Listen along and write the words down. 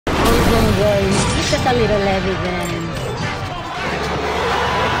don't worry, it's just a little evidence.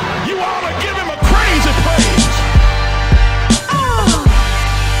 You ought to give him a crazy praise.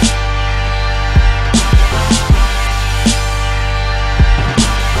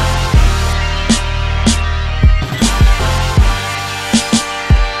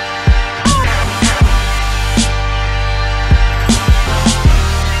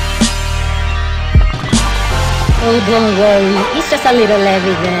 Oh, don't worry, it's just a little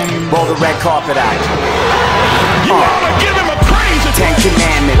evidence. Roll the red carpet out. You ought to give him a crazy Ten praise.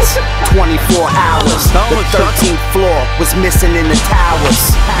 Commandments, 24 hours. The 13th floor was missing in the towers.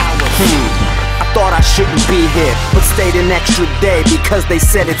 I thought I shouldn't be here, but stayed an extra day because they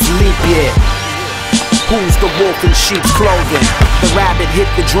said it's leap year. Who's the wolf in sheep's clothing? The rabbit hit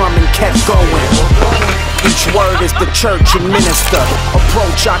the drum and kept going. Each word is the church and minister.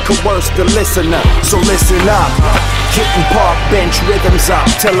 Approach, I coerce the listener. So listen up. Kitten park bench rhythms up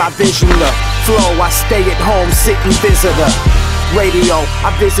till I vision the flow. I stay at home, sitting visitor. Radio,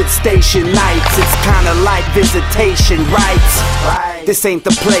 I visit station nights. It's kinda like visitation rights. This ain't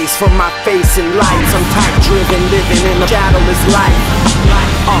the place for my face and lights. I'm type driven, living in a shadowless life.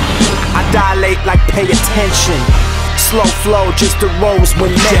 I dilate like pay attention. Slow flow just arose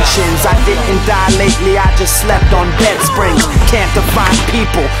when mentions. I didn't die lately, I just slept on bed springs. Can't define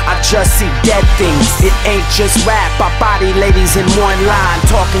people, I just see dead things. It ain't just rap, I body ladies in one line.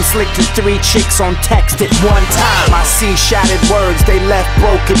 Talking slick to 3 chicks on text at one time. I see shattered words, they left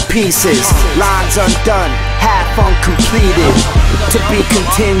broken pieces. Lines undone, half uncompleted. To be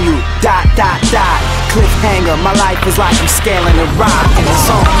continued, dot, dot, dot. Cliffhanger, my life is like I'm scaling a rock in a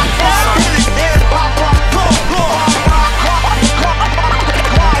song.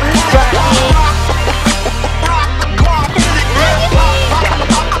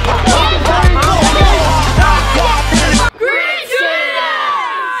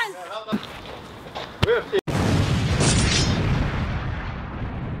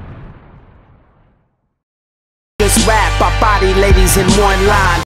 Just rap, I body ladies in one line.